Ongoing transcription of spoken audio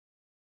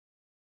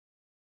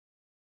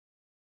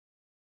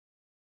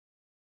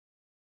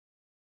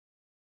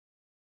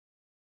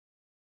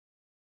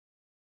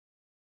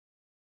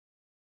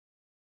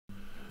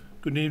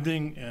Good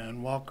evening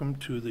and welcome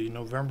to the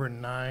November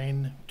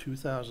 9,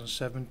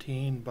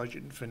 2017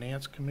 Budget and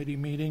Finance Committee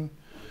meeting.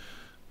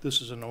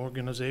 This is an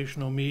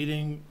organizational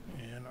meeting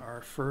and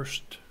our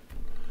first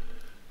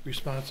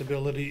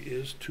responsibility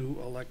is to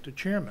elect a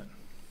chairman.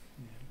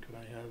 And could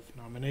I have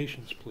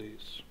nominations,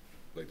 please?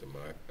 I'd like to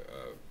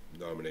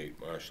nominate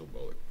Marshall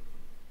Bullock.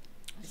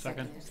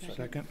 Second.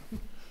 Second.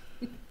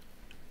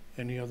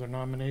 Any other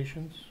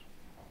nominations?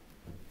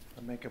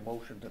 I make a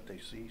motion that they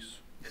cease.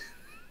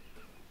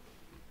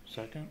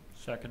 Second.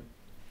 Second.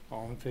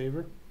 All in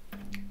favor?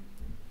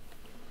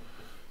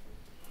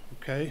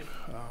 Okay,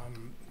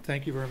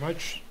 thank you very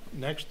much.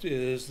 Next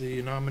is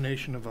the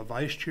nomination of a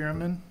vice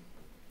chairman.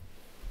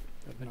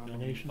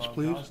 Nominations,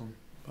 please. Goslin.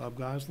 Bob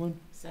Goslin.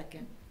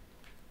 Second.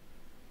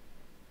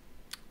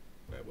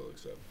 I will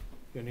accept.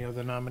 Any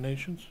other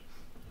nominations?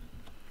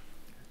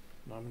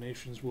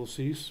 Nominations will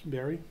cease.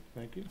 Barry,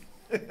 thank you.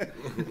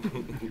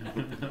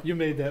 You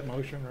made that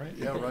motion, right?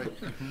 Yeah, right.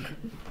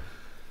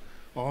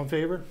 All in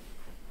favor?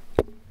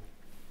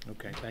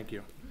 Okay, thank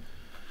you.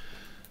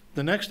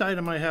 The next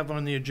item I have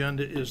on the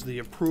agenda is the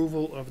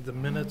approval of the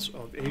minutes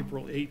of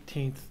April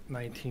 18th,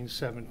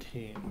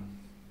 1917.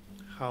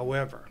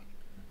 However,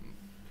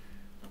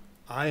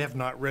 I have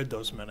not read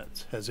those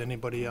minutes. Has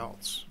anybody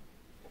else?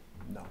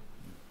 No.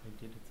 I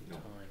did at the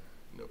time.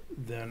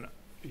 Then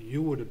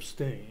you would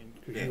abstain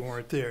because you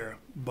weren't there,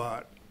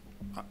 but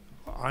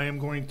I am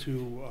going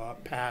to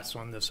pass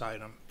on this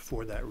item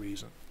for that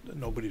reason.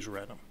 Nobody's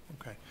read them,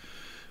 okay?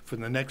 For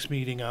the next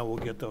meeting, I will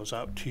get those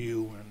out to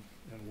you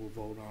and we'll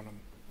vote on them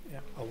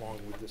along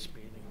with this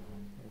meeting,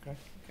 okay?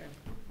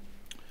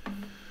 Okay.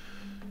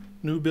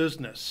 New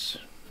business.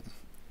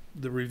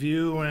 The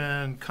review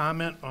and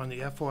comment on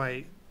the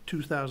FY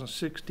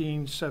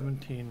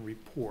 2016-17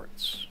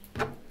 reports.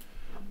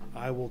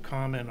 I will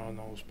comment on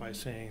those by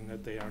saying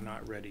that they are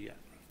not ready yet.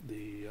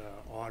 The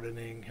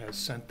auditing has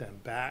sent them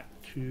back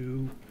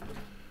to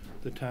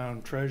the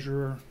town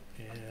treasurer,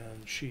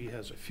 and she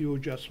has a few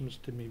adjustments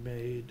to be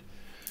made,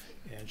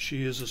 and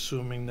she is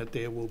assuming that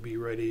they will be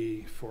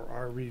ready for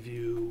our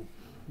review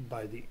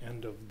by the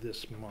end of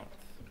this month.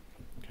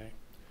 Okay.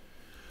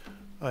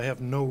 I have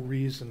no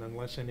reason,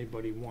 unless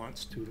anybody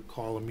wants to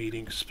call a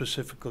meeting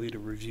specifically to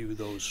review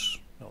those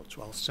notes.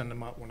 I'll send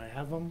them out when I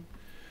have them,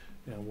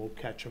 and we'll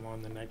catch them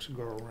on the next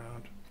go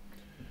around.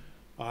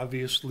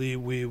 Obviously,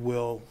 we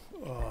will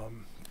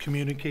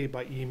communicate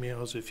by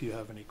emails if you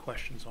have any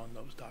questions on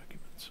those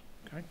documents,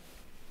 okay?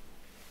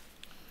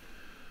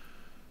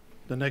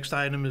 The next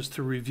item is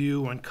to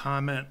review and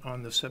comment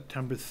on the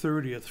September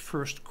 30th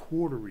first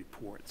quarter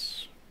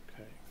reports,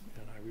 okay?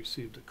 And I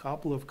received a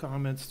couple of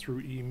comments through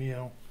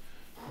email.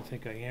 I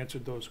think I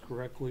answered those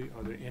correctly.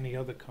 Are there any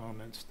other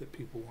comments that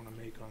people want to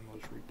make on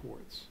those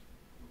reports?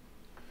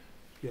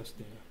 Yes,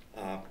 Dana.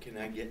 Can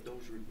I get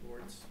those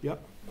reports?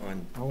 Yep.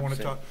 On I want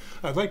to talk.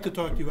 I'd like to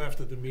talk to you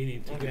after the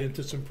meeting to get Okay.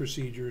 into some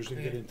procedures and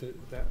get into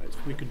that.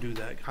 We could do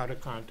that. How to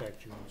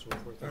contact you and so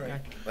forth. All Okay.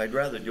 right. I'd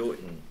rather do it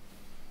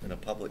in a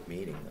public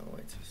meeting, though.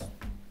 It's just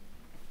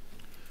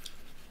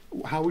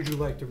How would you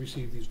like to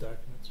receive these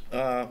documents?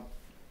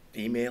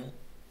 email,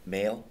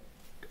 mail.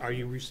 Are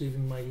you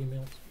receiving my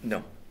emails?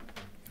 No.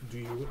 Do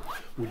you?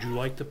 Would you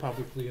like to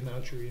publicly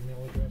announce your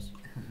email address?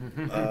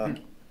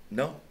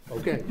 No.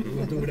 Okay,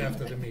 we'll do it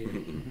after the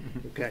meeting.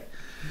 Okay.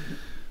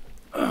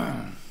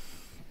 I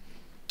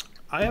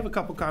have a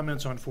couple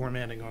comments on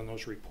formatting on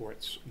those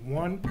reports.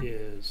 One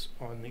is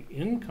on the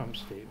income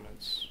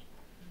statements.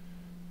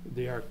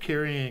 They are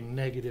carrying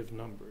negative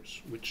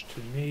numbers, which to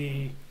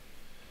me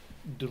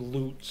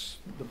dilutes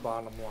the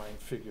bottom line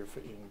figure for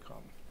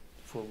income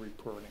for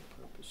reporting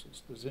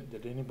purposes.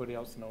 Did anybody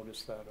else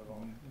notice that at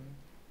all?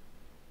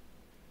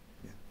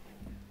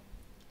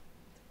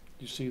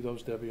 You see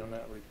those, Debbie, on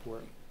that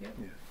report? Yeah.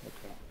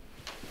 Okay.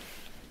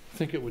 I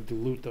think it would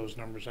dilute those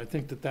numbers. I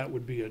think that that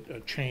would be a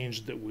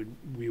change that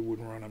we would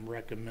run and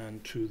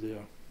recommend to the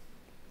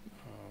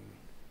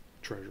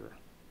treasurer.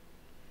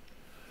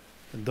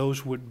 And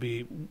those would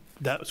be,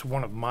 that's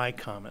one of my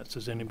comments.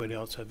 Does anybody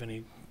else have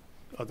any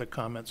other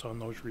comments on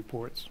those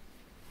reports?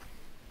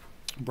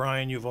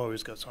 Brian, you've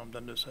always got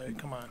something to say.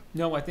 Come on.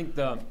 No, I think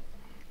sorry,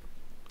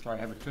 I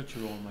have a Tootsie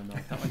Roll in my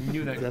mouth. I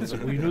knew that.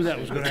 We knew that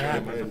was going to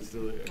happen.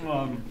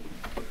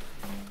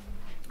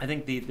 I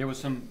think there was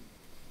some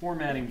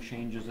formatting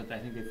changes that I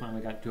think they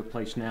finally got to a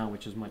place now,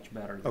 which is much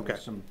better. There Okay.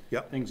 was some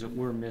Yep. things that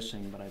were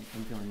missing, but I'm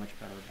feeling much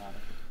better about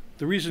it.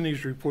 The reason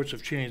these reports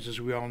have changed,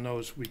 as we all know,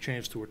 is we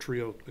changed to a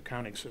trio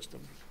accounting system.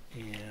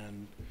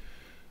 And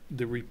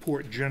the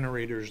report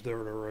generators that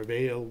are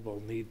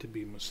available need to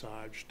be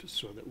massaged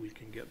so that we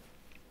can get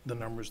the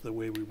numbers the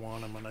way we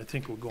want them. And I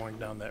think we're going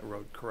down that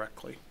road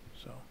correctly.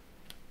 So,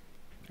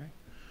 okay.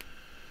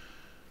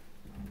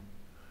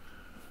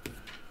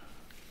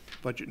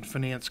 Budget and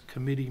Finance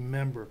Committee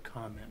member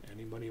comment.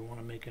 Anybody want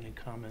to make any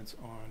comments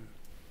on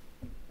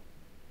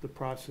the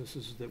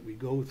processes that we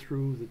go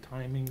through, the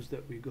timings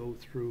that we go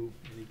through,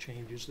 any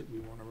changes that we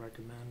want to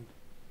recommend?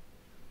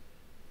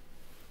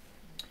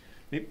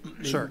 Maybe,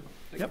 Sir.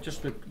 Yep.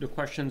 Just the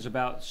questions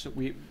about, so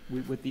we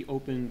with the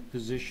open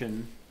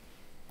position,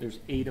 there's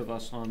 8 of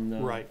us on the.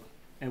 Right.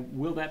 And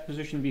will that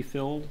position be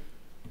filled?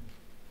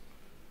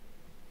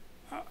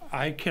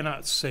 I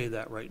cannot say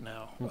that right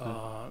now.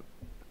 Okay.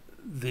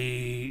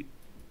 The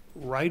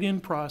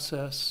write-in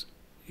process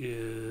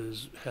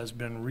has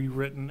been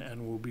rewritten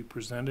and will be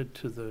presented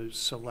to the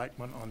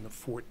selectmen on the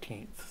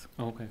 14th.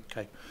 Oh, okay.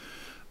 Okay.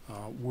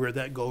 Where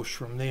that goes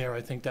from there,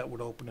 I think that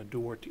would open a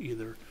door to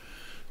either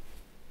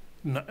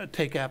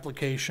take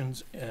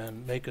applications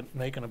and make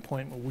an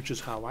appointment, which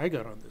is how I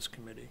got on this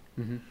committee,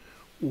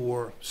 Mm-hmm.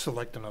 or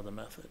select another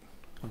method.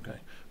 Okay.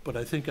 But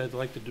I think I'd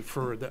like to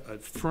defer a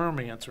firm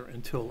answer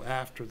until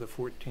after the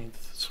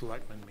 14th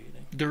selectmen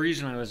meeting. The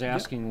reason I was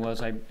asking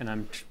was I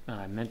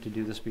meant to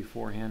do this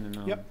beforehand,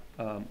 and Yep.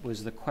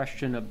 Was the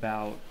question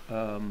about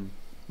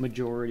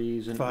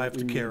majorities and 5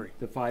 to carry.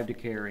 The 5 to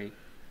carry.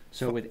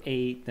 So with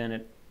 8, then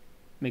it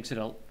makes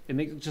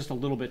it just a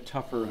little bit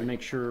tougher to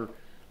make sure.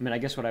 I mean, I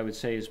guess what I would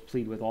say is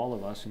plead with all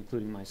of us,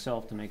 including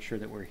myself, to make sure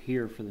that we're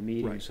here for the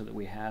meeting, Right. so that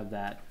we have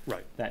that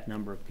Right. that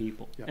number of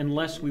people. Yep.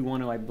 Unless we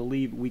want to, I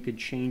believe we could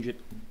change it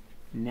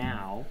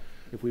now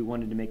if we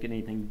wanted to make it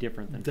anything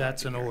different than.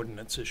 That's 5 an to carry.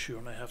 ordinance issue,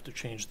 and I have to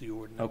change the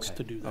ordinance Okay,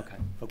 to do that. okay.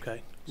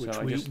 Okay? So Which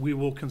I we just- we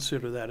will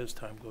consider that as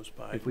time goes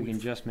by. If we can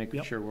We've- just make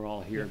Yep. sure we're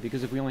all here, Yep.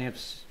 because if we only have,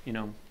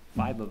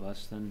 5 of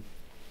us, then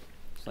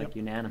it's like Yep.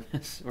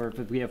 unanimous. Or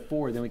if we have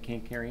 4, then we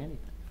can't carry anything,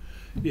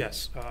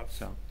 Yes,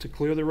 so. to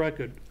clear the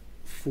record,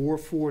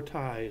 4-4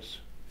 ties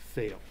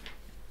fail.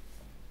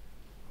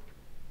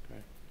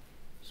 Okay?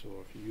 So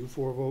if you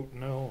 4 vote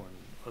no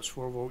and us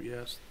 4 vote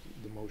yes,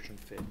 the motion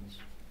fails.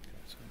 Okay,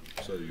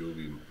 so So you'll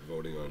be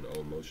voting on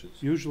all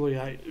motions? usually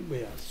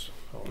yes,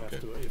 I'll have Okay.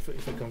 to, if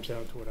it comes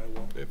down to it, I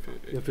will.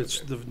 If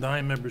it's okay. the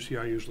 9 members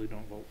here, I usually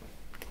don't vote.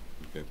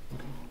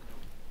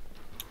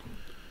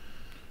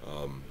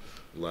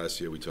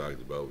 Last year, we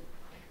talked about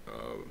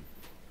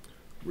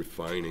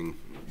refining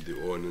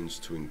the ordinance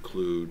to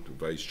include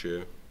vice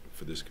chair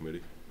for this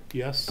committee.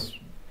 Yes,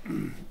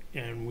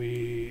 and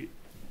we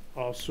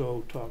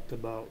also talked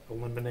about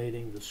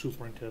eliminating the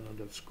superintendent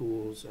of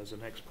schools as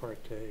an ex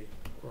parte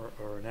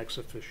or an ex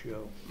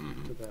officio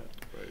Mhm. to that.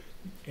 Right.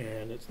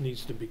 And it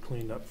needs to be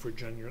cleaned up for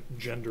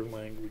gender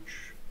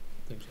language,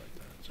 things like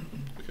that, so.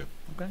 Okay.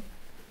 Okay.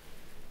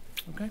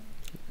 Okay.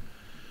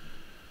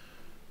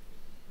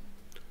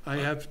 I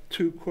have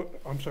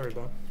I'm sorry,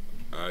 Bob.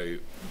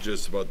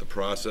 Just about the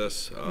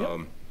process,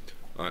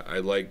 I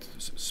liked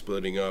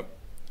splitting up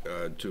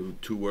to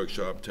 2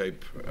 workshop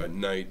type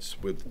nights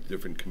with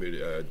different committee,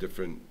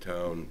 different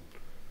town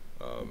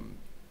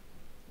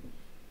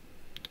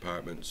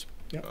departments.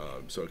 Yep.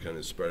 So it kind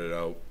of spread it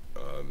out,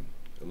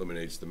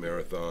 eliminates the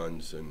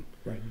marathons, and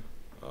Right.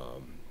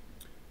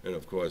 and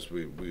of course,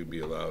 we'd be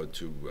allowed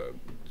to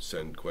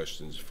send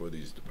questions for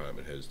these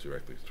department heads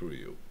directly through to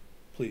you.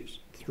 Please,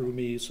 through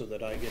me, so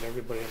that I get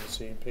everybody on the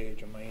same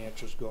page and my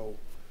answers go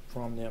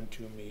from them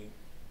to me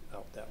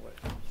out that way,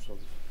 so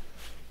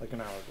like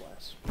an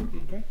hourglass.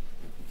 Okay?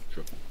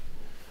 Sure.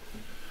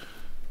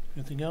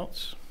 Anything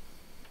else?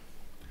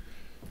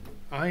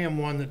 I am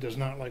one that does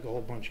not like a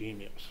whole bunch of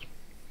emails.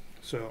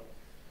 So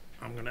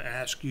I'm gonna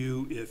ask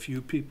you if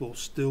you people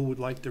still would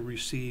like to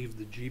receive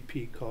the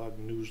GP-COG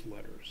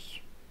newsletters.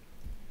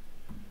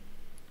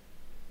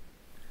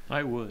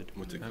 I would,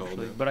 What's it called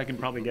actually, now? but I can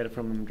probably get it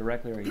from them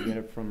directly, or I can get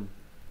it from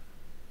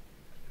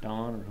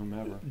Don or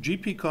whomever.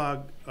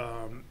 GP-COG,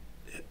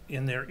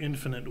 in their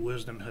infinite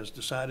wisdom, has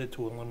decided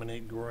to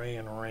eliminate Gray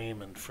and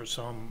Raymond for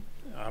some,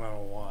 I don't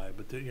know why,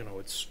 but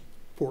it's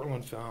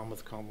Portland,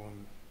 Falmouth,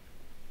 Cumberland,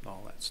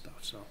 all that stuff,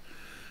 so.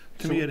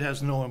 To me, So- it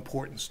has no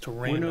importance to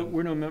We're Raymond.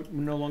 we're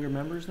no longer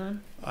members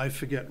then? I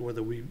forget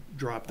whether we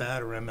dropped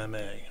that or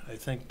MMA. I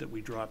think that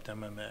we dropped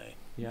MMA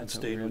Yeah, I and thought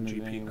stayed we were with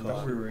MMA. GP I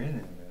thought we COG. were in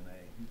MMA.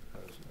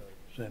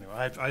 So anyway,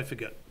 I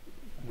forget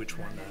which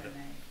one that is.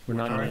 We're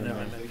not All in right,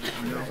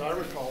 MMA. As I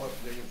recall it,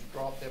 they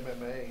dropped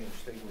MMA and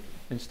stayed with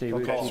And stay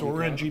with Okay, so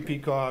we're in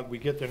GP-COG. GP-COG, we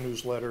get their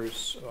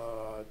newsletters.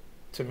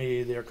 To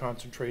me, they're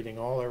concentrating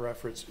all their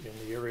efforts in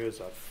the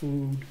areas of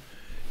food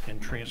and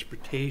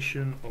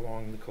transportation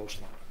along the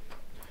coastline.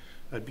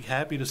 I'd be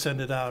happy to send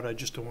it out, I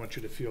just don't want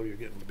you to feel you're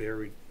getting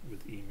buried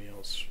with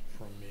emails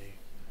from me.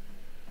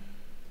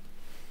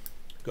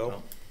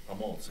 Go.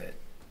 I'm all set.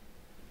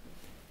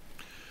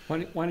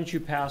 Why don't you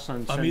pass on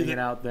I'm sending either- it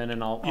out then,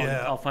 and I'll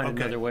Yeah, find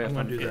okay, another way I'm if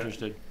gonna I'm do that.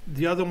 interested.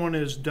 The other one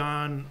is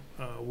Don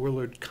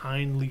Willard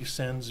kindly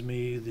sends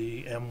me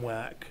the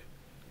MWAC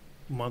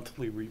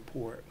monthly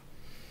report.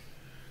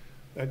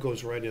 That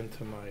goes right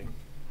into my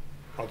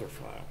other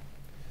file.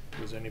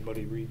 Does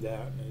anybody read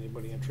that?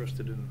 Anybody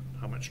interested in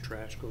how much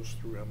trash goes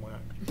through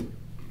MWAC?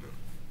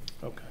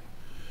 Okay.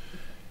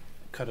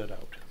 Cut it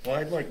out. Well,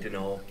 I'd like to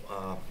know,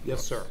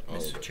 Yes, sir. All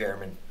of Mr. it.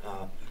 Chairman,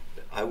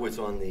 I was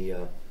on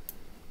the,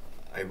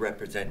 I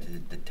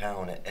represented the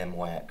town at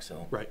MWAC,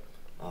 so. Right.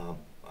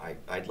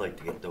 I'd like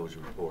to get those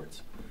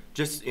reports.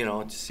 Just,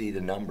 to see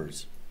the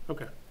numbers,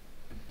 Okay.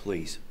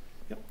 please.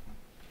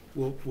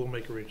 We'll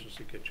make arrangements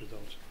to get you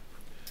those.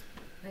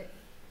 But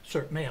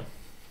Sir, ma'am.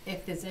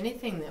 if there's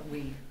anything that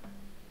we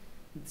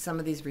some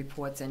of these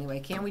reports anyway.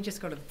 Can't we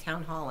just go to the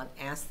town hall and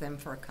ask them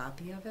for a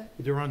copy of it?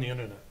 They're on the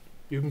internet.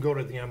 You can go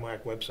to the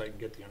MWAC website and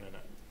get the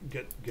internet.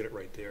 Get it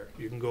right there.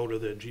 You can go to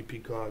the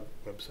GPCOG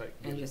website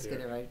And and just get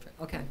it right,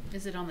 okay.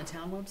 Is it on the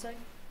town website?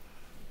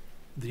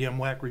 The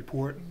MWAC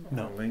report?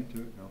 No. A link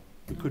to it? No.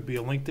 It could be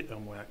a link to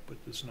MWAC, but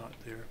it's not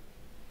there.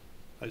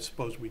 I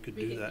suppose we could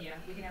do that. Yeah,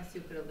 we can have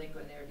Sue put a link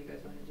on there if you guys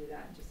wanna do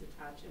that, and just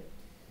attach it,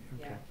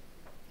 yeah.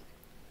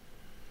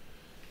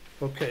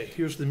 Okay,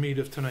 here's the meat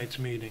of tonight's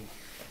meeting.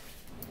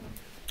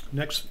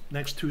 Next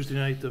Tuesday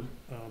night,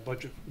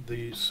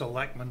 the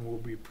selectmen will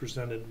be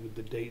presented with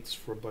the dates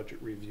for budget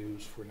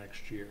reviews for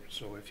next year.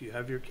 So if you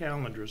have your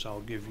calendars,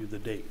 I'll give you the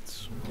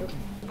dates. Wait a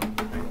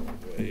minute.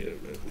 How do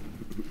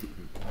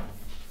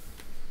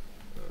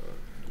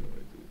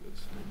I do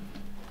this?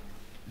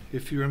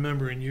 If you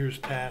remember, in years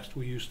past,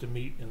 we used to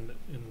meet in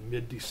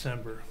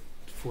mid-December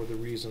for the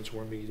reasons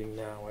we're meeting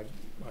now.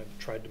 I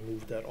tried to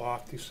move that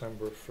off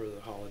December for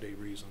the holiday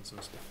reasons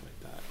and stuff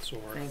like that. So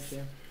Thank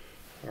you.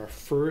 our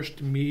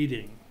first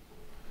meeting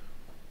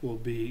will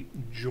be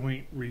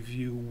joint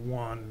review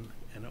 1,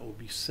 and it will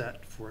be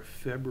set for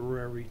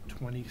February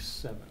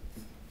 27th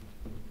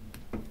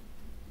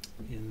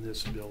in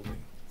this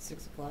building,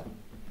 6 o'clock?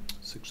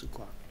 6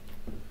 o'clock.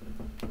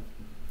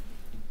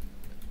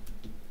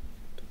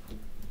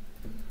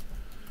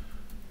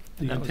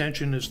 The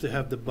intention is to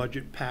have the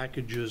budget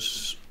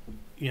packages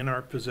in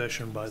our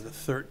possession by the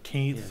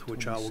 13th, Yeah,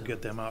 which I will 27th.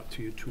 get them out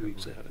to you 2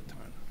 weeks ahead of time.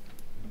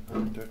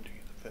 13th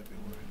of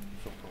February,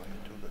 so prior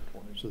to the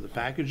 20th. So the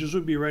packages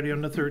will be ready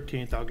on the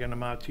 13th. I'll get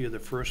them out to you. The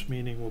first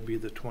meeting will be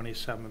the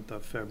 27th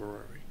of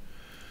February.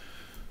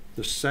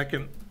 The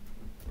second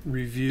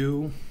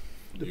review,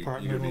 You're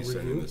departmental gonna be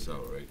sending review. this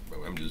out, right?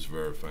 I'm just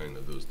verifying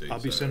that those dates I'll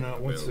be are sending out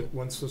available.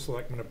 once the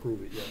selectmen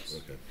approve it, yes.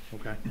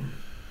 Okay. Okay.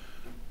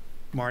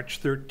 March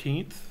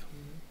 13th.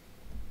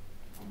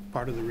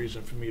 Part of the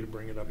reason for me to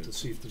bring it up to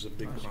see if there's a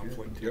big That's good.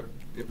 conflict here.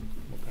 Yep, yep.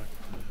 Okay.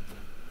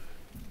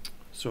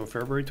 So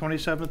February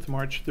 27th,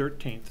 March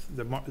 13th.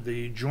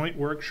 The joint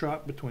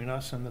workshop between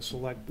us and the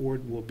select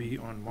board will be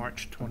on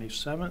March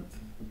 27th.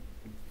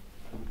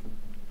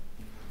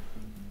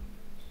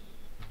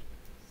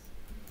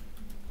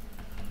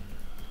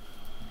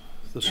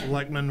 The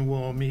selectmen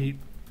will meet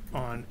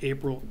on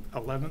April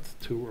 11th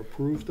to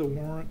approve the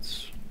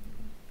warrants.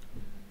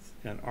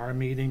 And our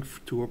meeting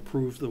to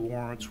approve the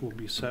warrants will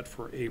be set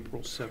for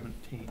April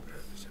 17th.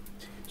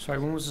 Sorry,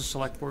 when was the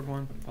select board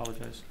one?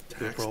 Apologize.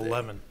 April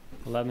 11,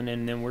 11,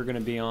 and then we're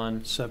gonna be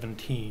on,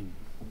 17.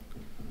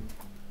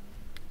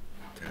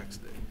 Tax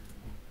day.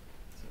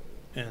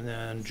 And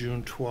then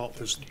June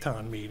 12th is the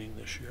town meeting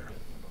this year.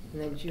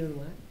 And then June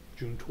what?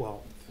 June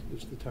 12th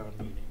is the town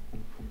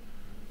meeting.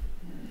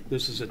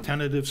 This is a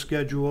tentative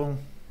schedule.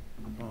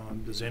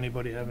 Does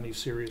anybody have any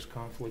serious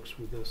conflicts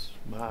with this?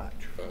 March,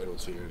 I don't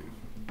see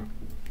any.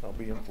 I'll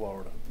be in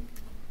Florida.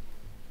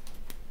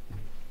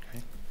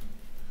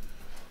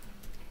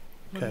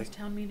 When Okay. is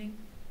town meeting?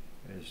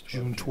 It's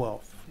June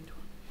 12th.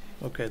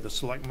 12th. Okay, the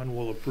selectmen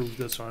will approve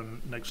this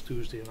on next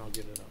Tuesday, and I'll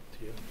get it out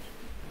to you.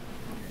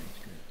 Okay, that's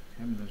good.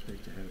 Having those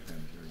dates ahead of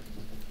time is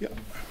very good.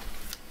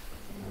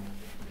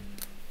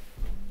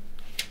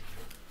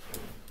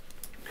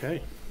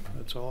 Okay,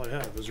 that's all I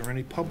have. Is there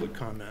any public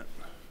comment?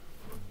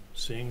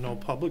 Seeing no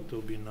public,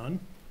 there'll be none.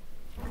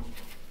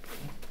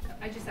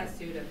 I just asked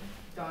Sue to,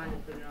 Dawn to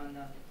put it on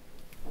the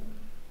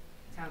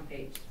town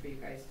page for you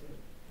guys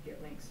to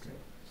get links to.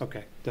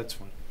 Okay, that's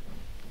fine.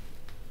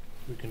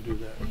 We can do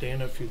that.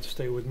 Dana, if you'd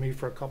stay with me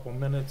for a couple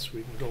minutes,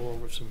 we can go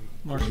over some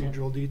Marshall,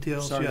 procedural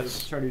details. sorry, Yes.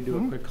 sorry to do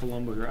a quick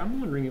Columbo here. I'm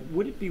wondering,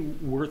 would it be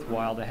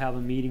worthwhile to have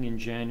a meeting in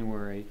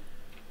January?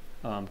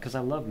 Because I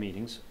love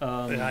meetings.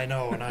 I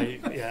know,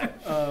 and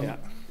yeah.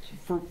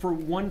 For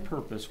one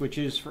purpose, which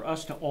is for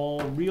us to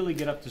all really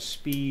get up to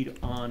speed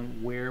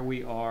on where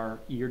we are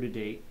year to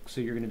date. So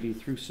you're going to be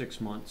through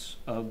 6 months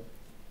of,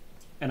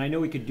 and I know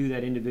we could do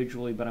that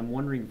individually, but I'm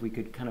wondering if we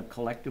could kind of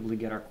collectively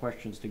get our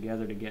questions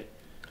together to get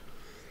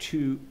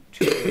to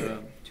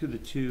the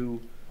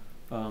two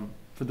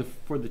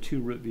for the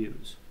two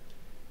reviews.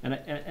 And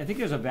I think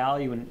there's a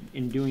value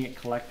in doing it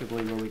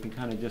collectively where we can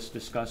kind of just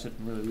discuss it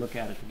and really look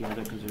at it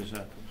together, because there's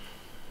a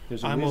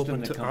I'm wisdom open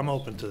that to, comes. I'm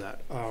open to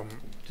that.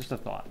 Just a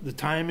thought. The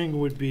timing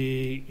would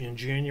be in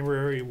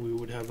January. We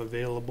would have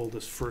available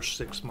this first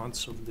 6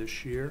 months of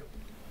this year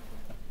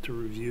to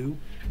review.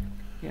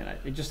 Yeah,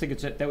 I just think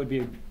that would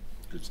be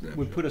Good snapshot.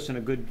 would put us in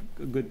a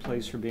good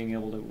place for being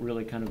able to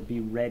really kind of be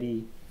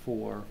ready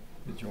for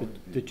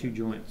the two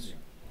joints.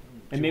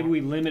 And maybe we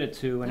limit it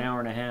to an hour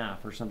and a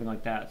half or something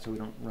like that, so we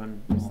don't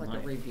run Just all like a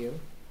night. review.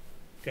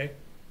 Okay?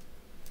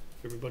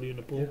 Everybody in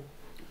the pool?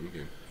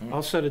 Okay.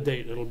 I'll set a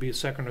date. It'll be a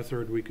second or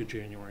third week of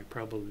January,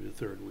 probably the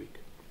third week,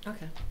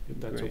 Okay. if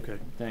that's Great. okay.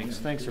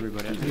 Thanks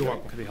everybody. I think You're that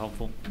welcome. could be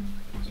helpful.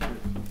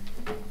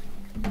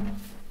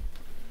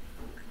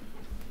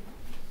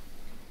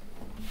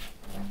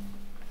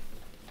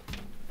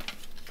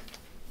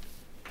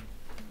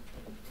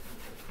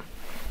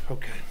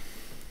 Okay.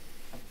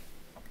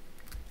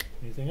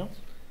 Anything else?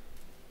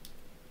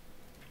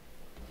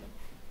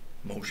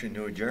 Motion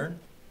to adjourn?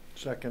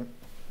 Second.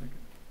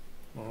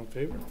 All in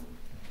favor?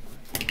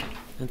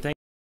 And thank